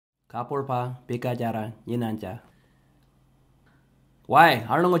Kapulpa Pikatjara Nyinantja. Why,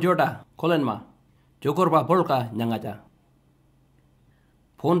 Arnongo Jota, Kolenma, Jokorpa Polka Nyangaja.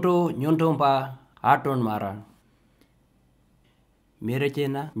 Punto Nyuntumpa Aton Mara.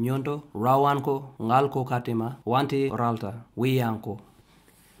 Mirechena Nyunto Rawanko Ngalko Katima Wanti Ralta Wiyanko.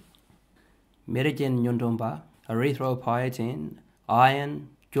 Merichen Nyuntumpa Erythropoietin Iron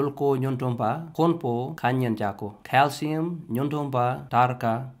Chulko Nyuntumpa Konpo Kanyanjako Calcium Nyuntumpa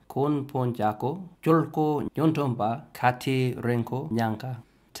Tarka Konponjako Chulko Nyuntumpa Kati Renko Nyanka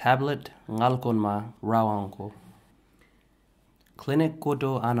Tablet Ngalkonma Rawanko Clinic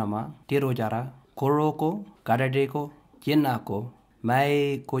Koto Anama Tirojara Koroko Gadadeko Jinako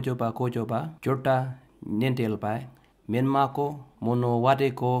Mai Kojoba Jota Nintilpai Minmako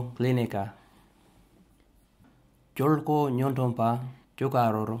Monowateko Clinica Jolko Nyontompa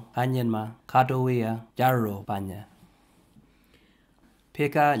Jokaroro Kanyenma Katowia Jarro Panya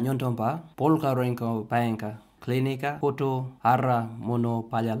Peka Nyontompa Polka Renko Paenka Clinica Koto Arra Mono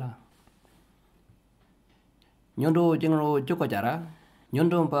Paljala Nyondo Jingro Jokojara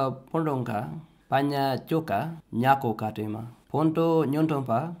Nyontompa Pondonka Panya Joka Nyako Katema Ponto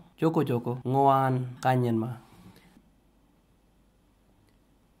Nyontompa Joko Ngoan Kanyenma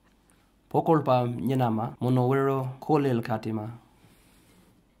Pokolpa Nyinama Monowiro Kolil Katima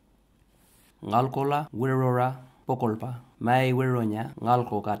Ngalkola Wirora Pokolpa Mai Wironya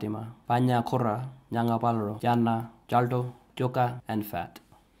Ngalko Katima Panya Kora Nyangapalro Jana Jaldo Joka and Fat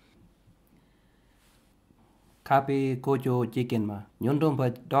Kapi Kojo Jikinma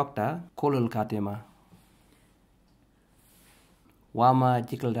Nyondompa Doctor Kolil Katima Wama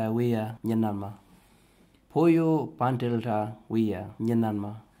Jikelda Wia Nyanama Poyo Pantilta Wia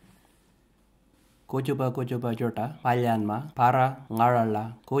Nyanama Kojoba Jota Palyanma Para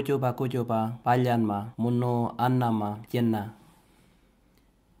Ngarala Kojoba Palyanma Muno Annama Jenna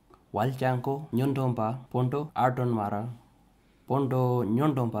Waljanko Nyondompa Ponto Artonmara Ponto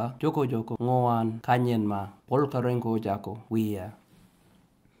Nyondompa Joko Ngoan Kanyenma Polkarenko Jako Wia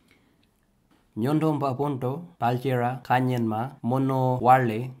Nyondompa Ponto Paljera Kanyenma Mono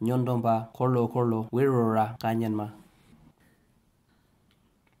Wale Nyondompa Kolo Wirora Kanyenma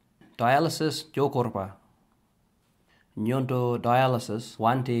Dialysis Jokorpa Nyonto dialysis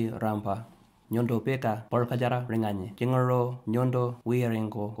Wanti Rampa Nyonto Peka Polkajara Ringanye Jingoro Nyonto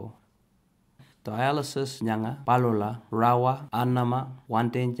Wiarenko Dialysis Nyanga Palula Rawa Annama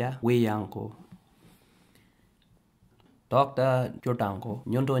Wantenja Wiyanko Dr. Jotanko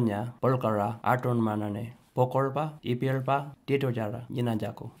Nyontonya Polkara Aton Manane Pokolpa Ipilpa Pitjantjatjara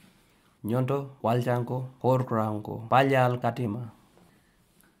Nyinantjako Nyonto Waljanko Horkranko Paljal Katima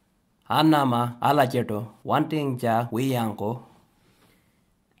Annama alajeto wanting ja wiyanko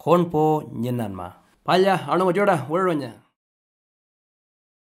konpo nyinanma. Palya Arnongo Jota Wironya.